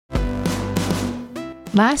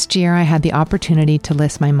Last year, I had the opportunity to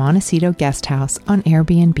list my Montecito guest house on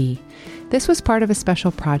Airbnb. This was part of a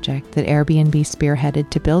special project that Airbnb spearheaded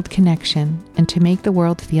to build connection and to make the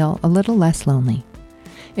world feel a little less lonely.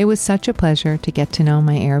 It was such a pleasure to get to know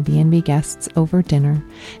my Airbnb guests over dinner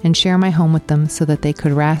and share my home with them so that they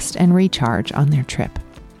could rest and recharge on their trip.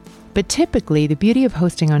 But typically, the beauty of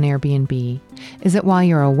hosting on Airbnb is that while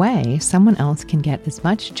you're away, someone else can get as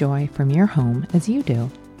much joy from your home as you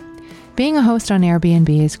do. Being a host on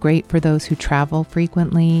Airbnb is great for those who travel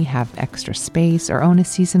frequently, have extra space, or own a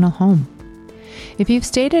seasonal home. If you've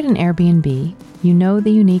stayed at an Airbnb, you know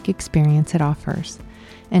the unique experience it offers.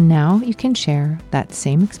 And now you can share that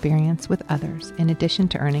same experience with others in addition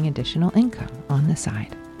to earning additional income on the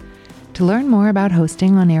side. To learn more about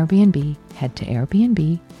hosting on Airbnb, head to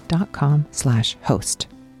airbnb.com/host.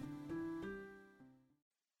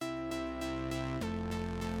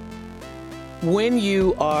 When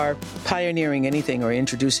you are pioneering anything or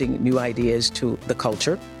introducing new ideas to the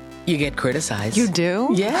culture, you get criticized. You do?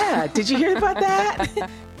 Yeah. Did you hear about that?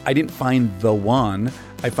 I didn't find the one.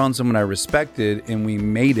 I found someone I respected, and we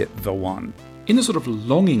made it the one. In a sort of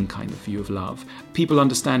longing kind of view of love, people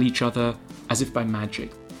understand each other as if by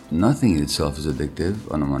magic. Nothing in itself is addictive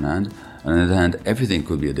on the one hand. On the other hand, everything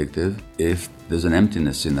could be addictive if there's an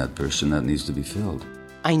emptiness in that person that needs to be filled.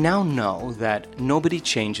 I now know that nobody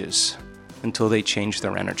changes until they change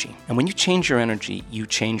their energy. And when you change your energy, you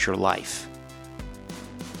change your life.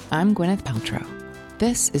 I'm Gwyneth Paltrow.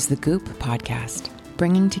 This is the Goop Podcast,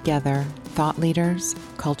 bringing together thought leaders,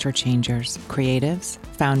 culture changers, creatives,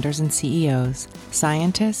 founders and CEOs,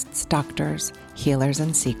 scientists, doctors, healers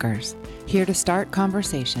and seekers, here to start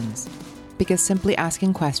conversations, because simply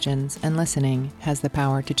asking questions and listening has the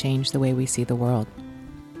power to change the way we see the world.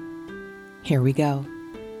 Here we go.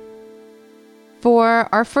 For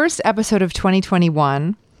our first episode of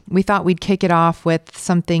 2021, we thought we'd kick it off with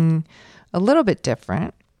something a little bit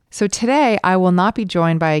different. So today, I will not be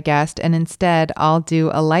joined by a guest, and instead, I'll do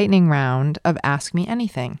a lightning round of Ask Me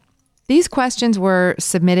Anything. These questions were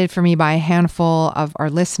submitted for me by a handful of our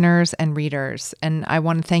listeners and readers, and I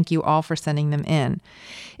want to thank you all for sending them in.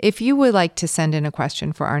 If you would like to send in a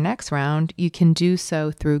question for our next round, you can do so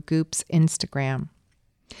through Goop's Instagram.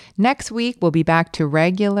 Next week, we'll be back to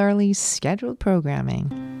regularly scheduled programming.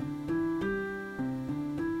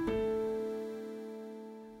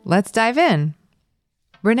 Let's dive in.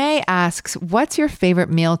 Renee asks, what's your favorite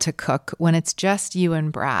meal to cook when it's just you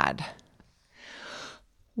and Brad?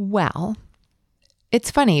 Well, it's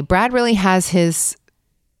funny. Brad really has his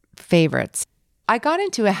favorites. I got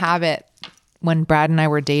into a habit when Brad and I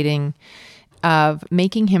were dating of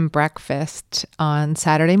making him breakfast on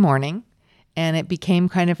Saturday morning. And it became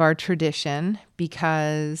kind of our tradition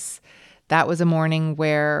because that was a morning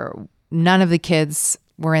where none of the kids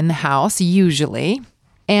were in the house, usually.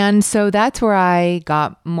 And so that's where I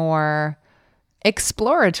got more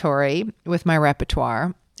exploratory with my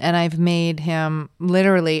repertoire. And I've made him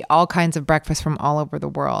literally all kinds of breakfast from all over the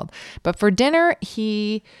world. But for dinner,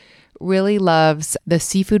 he really loves the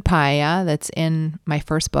seafood paella that's in my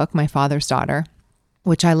first book, My Father's Daughter,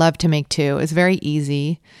 which I love to make too. It's very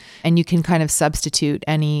easy, and you can kind of substitute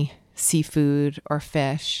any seafood or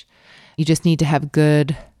fish. You just need to have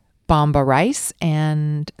good bomba rice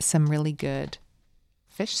and some really good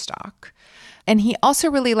fish stock. And he also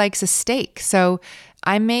really likes a steak. So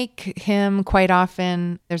I make him quite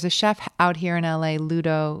often. There's a chef out here in LA,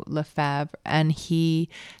 Ludo Lefebvre, and he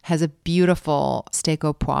has a beautiful steak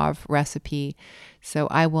au poivre recipe. So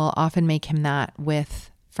I will often make him that with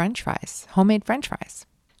French fries, homemade French fries.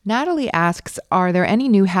 Natalie asks, are there any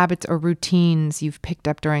new habits or routines you've picked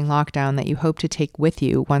up during lockdown that you hope to take with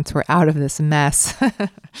you once we're out of this mess?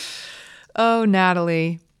 Oh,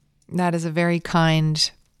 Natalie, that is a very kind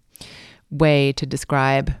way to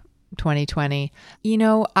describe 2020. You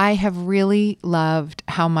know, I have really loved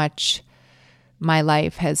how much my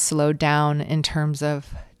life has slowed down in terms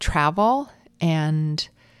of travel, and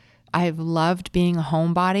I've loved being a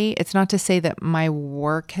homebody. It's not to say that my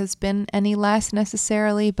work has been any less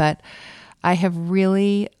necessarily, but I have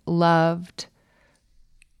really loved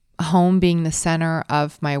home being the center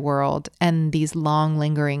of my world and these long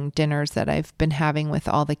lingering dinners that I've been having with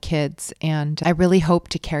all the kids. And I really hope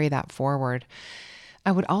to carry that forward.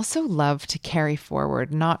 I would also love to carry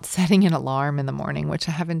forward not setting an alarm in the morning, which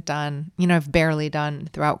I haven't done. You know, I've barely done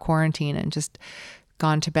throughout quarantine and just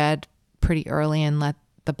gone to bed pretty early and let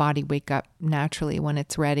the body wake up naturally when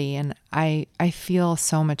it's ready. And I feel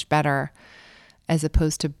so much better as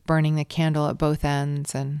opposed to burning the candle at both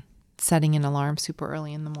ends and setting an alarm super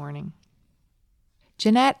early in the morning.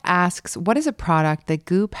 Jeanette asks, what is a product that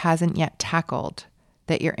Goop hasn't yet tackled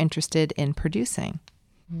that you're interested in producing?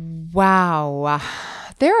 Wow.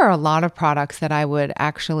 There are a lot of products that I would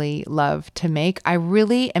actually love to make. I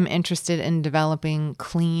really am interested in developing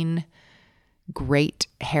clean, great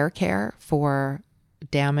hair care for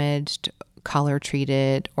damaged, color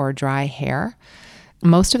treated, or dry hair.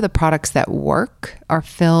 Most of the products that work are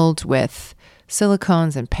filled with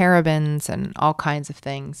silicones and parabens and all kinds of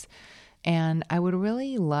things. And I would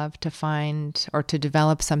really love to find or to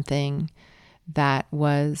develop something that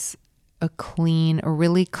was a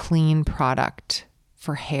really clean product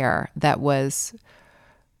for hair that was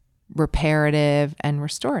reparative and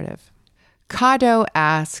restorative. Kado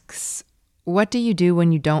asks, what do you do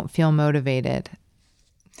when you don't feel motivated?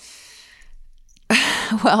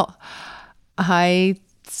 Well, I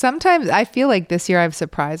feel like this year I've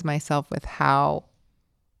surprised myself with how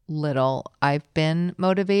little I've been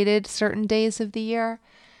motivated certain days of the year.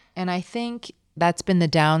 And I think that's been the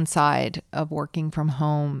downside of working from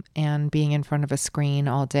home and being in front of a screen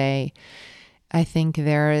all day. I think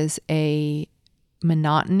there is a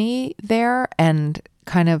monotony there and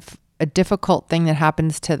kind of a difficult thing that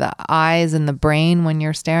happens to the eyes and the brain when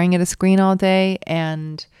you're staring at a screen all day.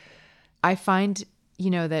 And I find,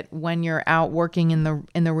 that when you're out working in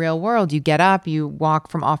the real world, you get up, you walk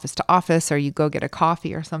from office to office, or you go get a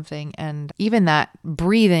coffee or something. And even that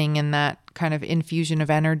breathing and that kind of infusion of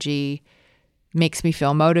energy makes me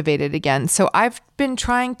feel motivated again. So I've been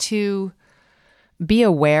trying to be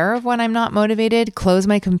aware of when I'm not motivated, close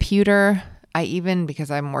my computer. I even, because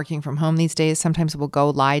I'm working from home these days, sometimes will go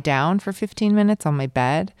lie down for 15 minutes on my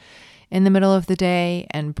bed in the middle of the day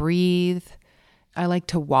and breathe. I like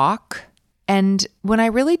to walk. And when I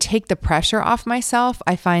really take the pressure off myself,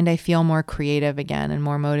 I find I feel more creative again and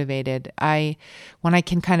more motivated. When I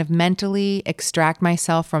can kind of mentally extract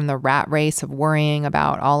myself from the rat race of worrying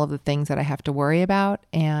about all of the things that I have to worry about,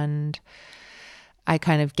 and I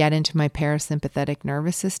kind of get into my parasympathetic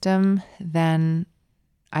nervous system, then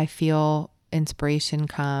I feel inspiration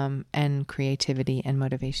come and creativity and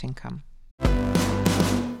motivation come.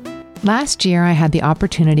 Last year, I had the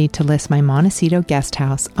opportunity to list my Montecito guest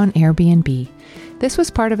house on Airbnb. This was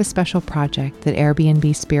part of a special project that Airbnb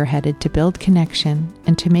spearheaded to build connection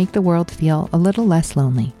and to make the world feel a little less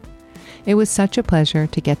lonely. It was such a pleasure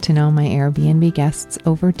to get to know my Airbnb guests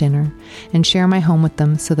over dinner and share my home with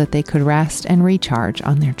them so that they could rest and recharge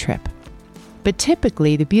on their trip. But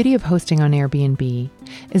typically, the beauty of hosting on Airbnb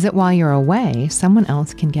is that while you're away, someone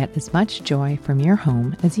else can get as much joy from your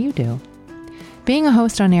home as you do. Being a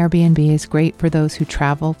host on Airbnb is great for those who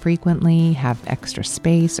travel frequently, have extra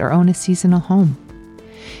space, or own a seasonal home.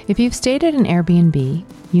 If you've stayed at an Airbnb,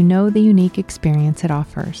 you know the unique experience it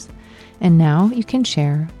offers. And now you can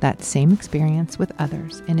share that same experience with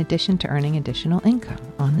others in addition to earning additional income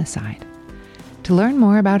on the side. To learn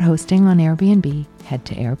more about hosting on Airbnb, head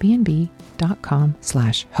to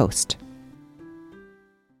airbnb.com/host.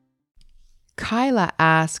 Kyla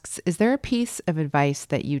asks, is there a piece of advice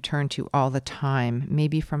that you turn to all the time,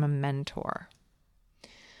 maybe from a mentor?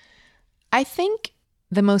 I think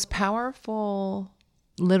the most powerful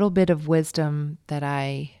little bit of wisdom that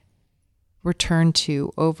I return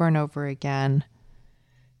to over and over again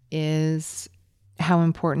is how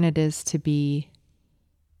important it is to be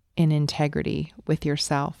in integrity with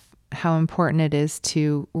yourself, how important it is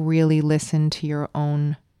to really listen to your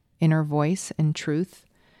own inner voice and truth,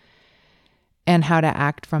 and how to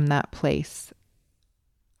act from that place.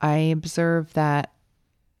 I observe that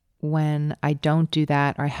when I don't do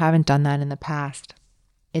that, or I haven't done that in the past,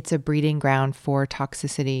 it's a breeding ground for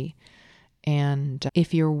toxicity. And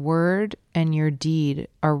if your word and your deed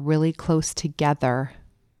are really close together,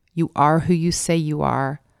 you are who you say you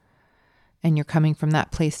are, and you're coming from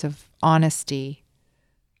that place of honesty,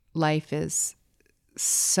 life is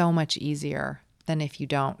so much easier than if you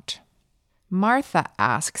don't. Martha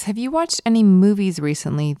asks, have you watched any movies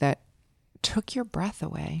recently that took your breath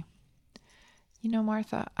away?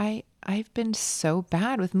 Martha, I've been so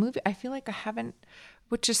bad with movies. I feel like I haven't,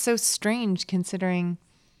 which is so strange considering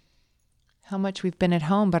how much we've been at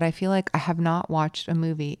home, but I feel like I have not watched a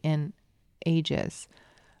movie in ages.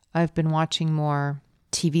 I've been watching more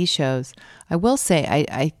TV shows. I will say,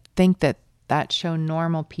 I think that show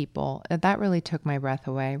Normal People, that really took my breath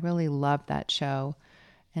away. I really loved that show.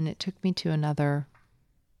 And it took me to another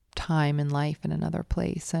time in life and another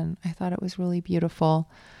place. And I thought it was really beautiful.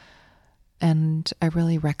 And I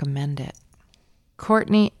really recommend it.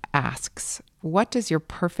 Courtney asks, what does your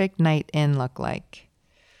perfect night in look like?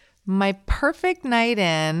 My perfect night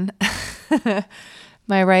in,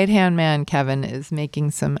 my right-hand man, Kevin, is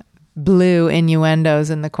making some blue innuendos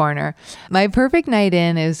in the corner. My perfect night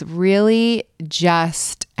in is really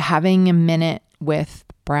just having a minute with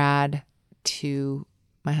Brad to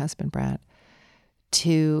my husband, Brad,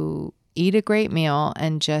 to eat a great meal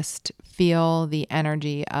and just feel the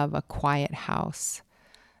energy of a quiet house.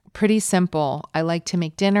 Pretty simple. I like to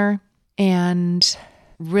make dinner and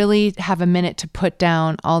really have a minute to put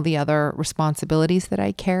down all the other responsibilities that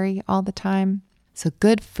I carry all the time. So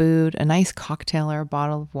good food, a nice cocktail or a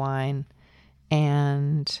bottle of wine,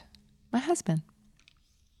 and my husband.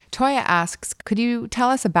 Toya asks, could you tell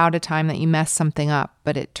us about a time that you messed something up,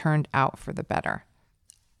 but it turned out for the better?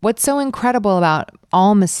 What's so incredible about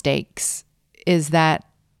all mistakes is that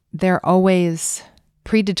they're always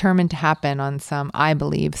predetermined to happen on some, I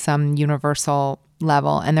believe, some universal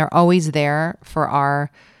level. And they're always there for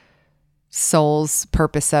our soul's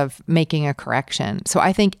purpose of making a correction. So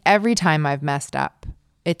I think every time I've messed up,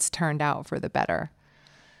 it's turned out for the better.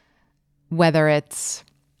 Whether it's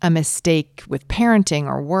a mistake with parenting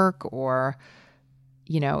or work, or,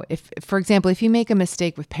 if, for example, if you make a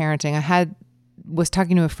mistake with parenting, was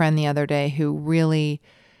talking to a friend the other day who really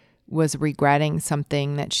was regretting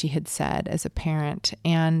something that she had said as a parent.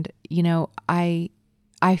 And,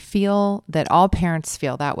 I feel that all parents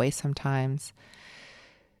feel that way sometimes.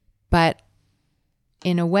 But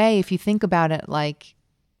in a way, if you think about it like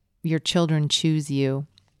your children choose you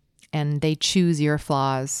and they choose your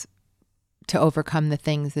flaws to overcome the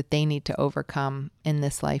things that they need to overcome in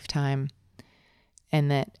this lifetime,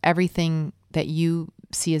 and that everything that you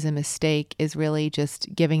see as a mistake is really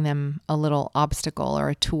just giving them a little obstacle or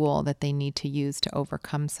a tool that they need to use to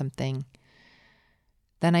overcome something,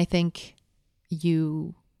 then I think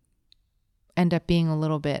you end up being a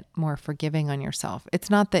little bit more forgiving on yourself. It's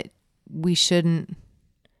not that we shouldn't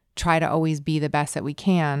try to always be the best that we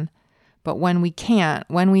can, but when we can't,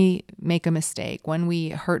 when we make a mistake, when we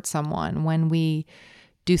hurt someone, when we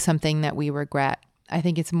do something that we regret, I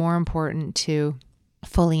think it's more important to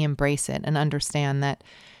fully embrace it and understand that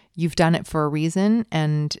you've done it for a reason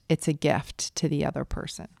and it's a gift to the other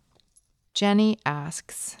person. Jenny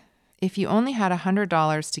asks, if you only had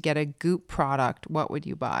 $100 to get a Goop product, what would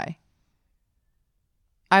you buy?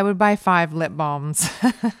 I would buy 5 lip balms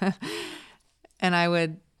and I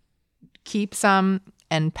would keep some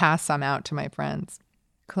and pass some out to my friends.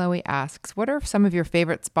 Chloe asks, what are some of your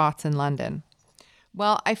favorite spots in London?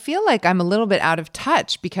 Well, I feel like I'm a little bit out of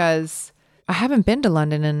touch because I haven't been to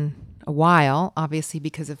London in a while, obviously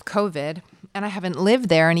because of COVID, and I haven't lived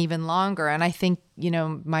there in even longer. And I think,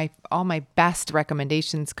 all my best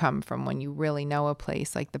recommendations come from when you really know a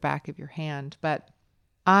place like the back of your hand. But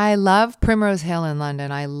I love Primrose Hill in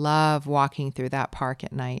London. I love walking through that park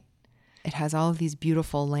at night. It has all of these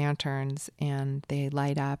beautiful lanterns and they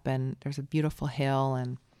light up and there's a beautiful hill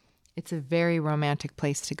and it's a very romantic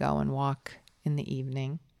place to go and walk in the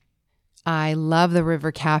evening. I love the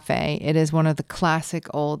River Cafe. It is one of the classic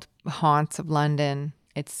old haunts of London.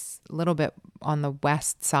 It's a little bit on the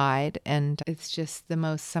west side and it's just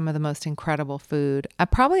some of the most incredible food.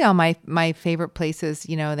 Probably all my favorite places,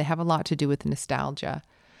 they have a lot to do with nostalgia.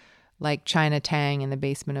 Like China Tang in the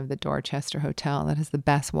basement of the Dorchester Hotel that has the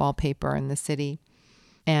best wallpaper in the city.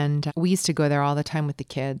 And we used to go there all the time with the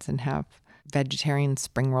kids and have vegetarian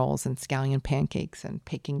spring rolls and scallion pancakes and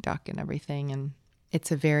Peking duck and everything. And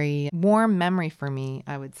it's a very warm memory for me,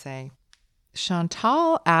 I would say.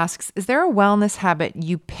 Chantal asks, is there a wellness habit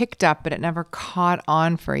you picked up but it never caught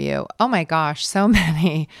on for you? Oh my gosh, so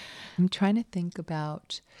many. I'm trying to think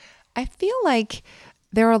about. I feel like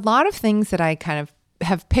there are a lot of things that I kind of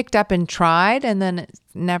have picked up and tried and then it's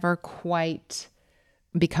never quite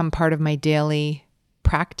become part of my daily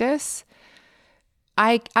practice.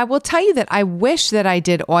 I will tell you that I wish that I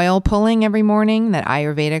did oil pulling every morning, that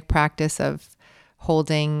Ayurvedic practice of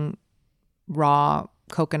holding raw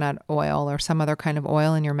coconut oil or some other kind of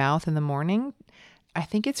oil in your mouth in the morning. I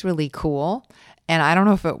think it's really cool. And I don't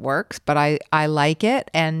know if it works, but I like it.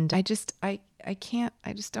 And I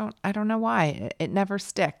don't know why. It never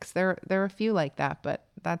sticks. There are a few like that, but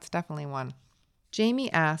that's definitely one.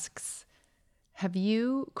 Jamie asks, have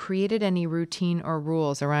you created any routine or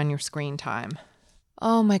rules around your screen time?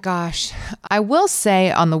 Oh my gosh. I will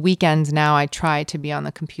say on the weekends now, I try to be on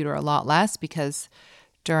the computer a lot less because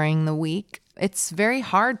during the week, it's very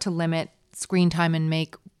hard to limit screen time and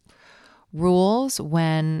make rules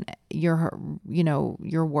when you're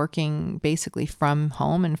working basically from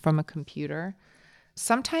home and from a computer.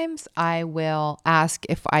 Sometimes I will ask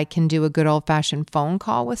if I can do a good old-fashioned phone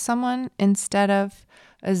call with someone instead of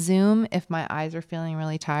a Zoom if my eyes are feeling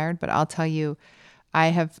really tired. But I'll tell you, I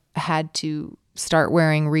have had to start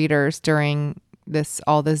wearing readers during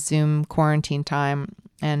all this Zoom quarantine time,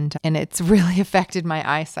 and it's really affected my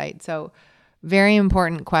eyesight. So very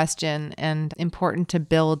important question, and important to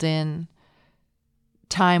build in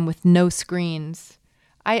time with no screens.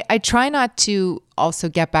 I try not to also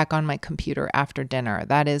get back on my computer after dinner.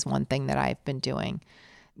 That is one thing that I've been doing,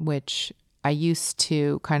 which I used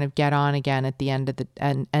to kind of get on again at the end of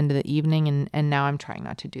the evening, and now I'm trying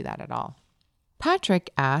not to do that at all. Patrick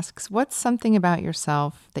asks, what's something about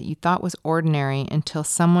yourself that you thought was ordinary until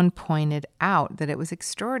someone pointed out that it was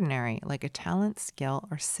extraordinary, like a talent, skill,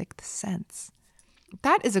 or sixth sense?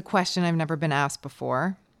 That is a question I've never been asked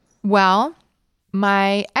before. Well,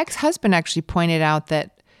 my ex-husband actually pointed out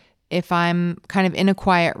that if I'm kind of in a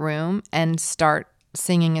quiet room and start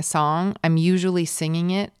singing a song, I'm usually singing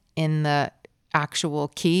it in the actual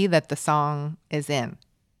key that the song is in,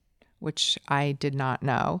 which I did not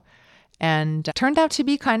know. And turned out to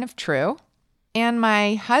be kind of true. And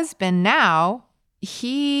my husband now,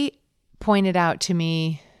 he pointed out to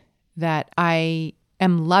me that I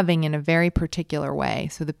am loving in a very particular way.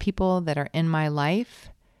 So the people that are in my life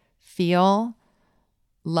feel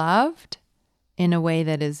loved in a way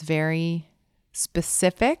that is very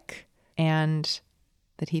specific and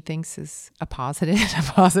that he thinks is a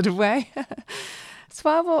positive way.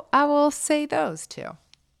 So I will say those two.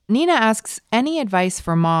 Nina asks, any advice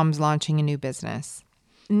for moms launching a new business?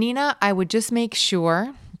 Nina, I would just make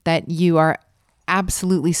sure that you are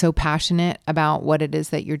absolutely so passionate about what it is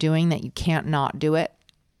that you're doing that you can't not do it.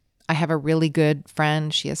 I have a really good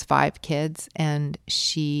friend. She has 5 kids, and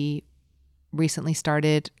she recently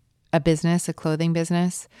started a clothing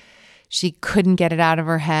business. She couldn't get it out of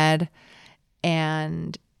her head.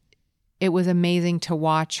 And it was amazing to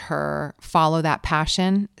watch her follow that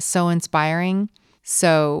passion. So inspiring.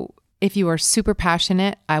 So if you are super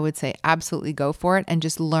passionate, I would say absolutely go for it and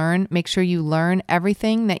just learn. Make sure you learn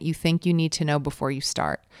everything that you think you need to know before you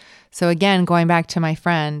start. So again, going back to my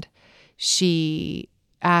friend, she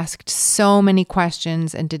asked so many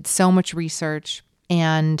questions and did so much research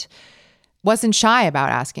and wasn't shy about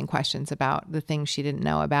asking questions about the things she didn't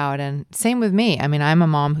know about. And same with me. I mean, I'm a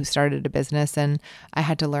mom who started a business, and I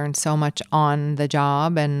had to learn so much on the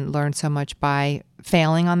job and learn so much by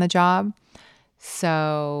failing on the job.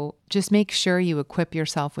 So just make sure you equip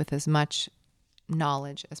yourself with as much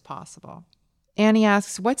knowledge as possible. Annie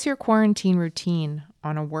asks, what's your quarantine routine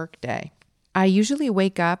on a work day? I usually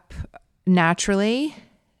wake up naturally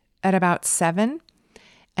at about 7,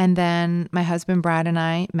 and then my husband Brad and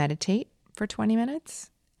I meditate for 20 minutes.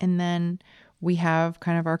 And then we have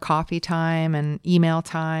kind of our coffee time and email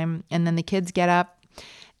time. And then the kids get up,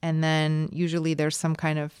 and then usually there's some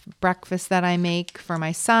kind of breakfast that I make for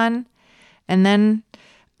my son. And then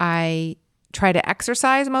I try to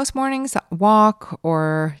exercise most mornings, walk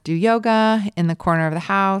or do yoga in the corner of the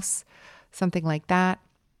house, something like that.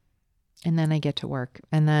 And then I get to work.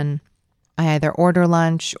 And then I either order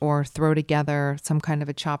lunch or throw together some kind of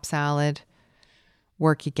a chopped salad,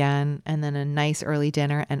 work again, and then a nice early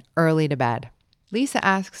dinner and early to bed. Lisa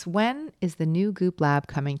asks, when is the new Goop Lab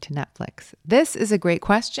coming to Netflix? This is a great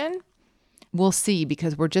question. We'll see,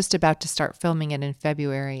 because we're just about to start filming it in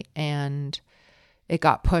February and it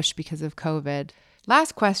got pushed because of COVID.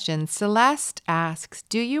 Last question, Celeste asks,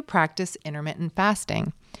 do you practice intermittent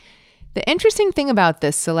fasting? The interesting thing about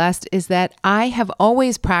this, Celeste, is that I have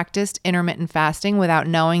always practiced intermittent fasting without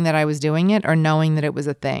knowing that I was doing it or knowing that it was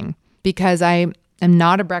a thing, because I am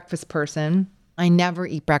not a breakfast person. I never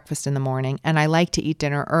eat breakfast in the morning, and I like to eat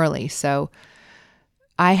dinner early. So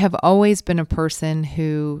I have always been a person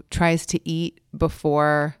who tries to eat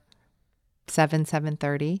before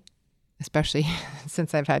 7:30, especially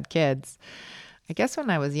since I've had kids. I guess when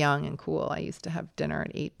I was young and cool, I used to have dinner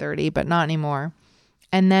at 8:30, but not anymore.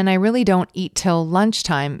 And then I really don't eat till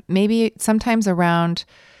lunchtime. Maybe sometimes around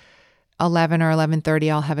 11 or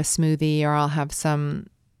 11:30, I'll have a smoothie or I'll have some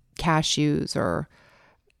cashews or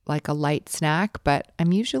like a light snack. But it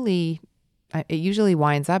usually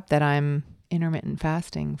winds up that I'm intermittent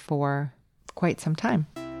fasting for quite some time.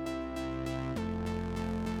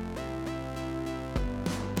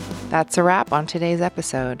 That's a wrap on today's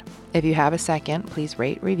episode. If you have a second, please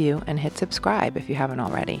rate, review, and hit subscribe if you haven't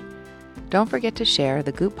already. Don't forget to share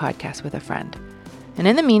the Goop podcast with a friend. And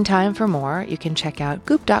in the meantime, for more, you can check out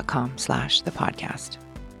goop.com/thepodcast.